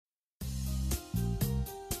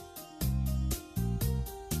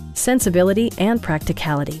Sensibility and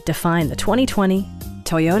practicality define the 2020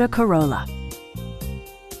 Toyota Corolla.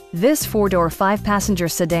 This four-door, five-passenger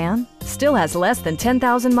sedan still has less than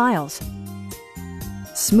 10,000 miles.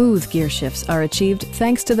 Smooth gear shifts are achieved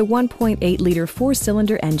thanks to the 1.8-liter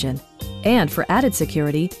four-cylinder engine. And for added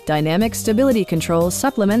security, dynamic stability control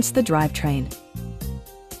supplements the drivetrain.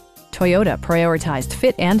 Toyota prioritized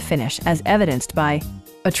fit and finish as evidenced by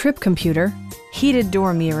a trip computer, heated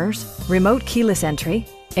door mirrors, remote keyless entry,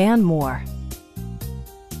 and more.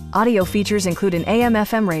 Audio features include an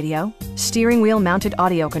AM/FM radio, steering wheel mounted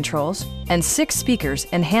audio controls, and 6 speakers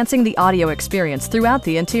enhancing the audio experience throughout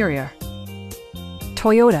the interior.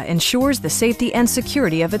 Toyota ensures the safety and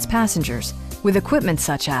security of its passengers with equipment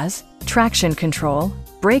such as traction control,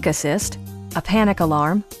 brake assist, a panic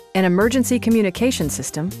alarm, an emergency communication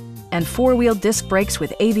system, and 4-wheel disc brakes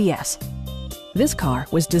with ABS. This car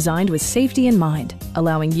was designed with safety in mind,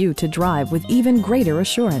 allowing you to drive with even greater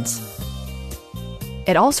assurance.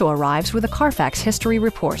 It also arrives with a Carfax history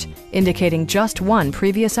report, indicating just one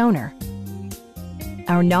previous owner.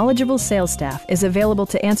 Our knowledgeable sales staff is available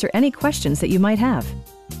to answer any questions that you might have.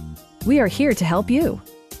 We are here to help you.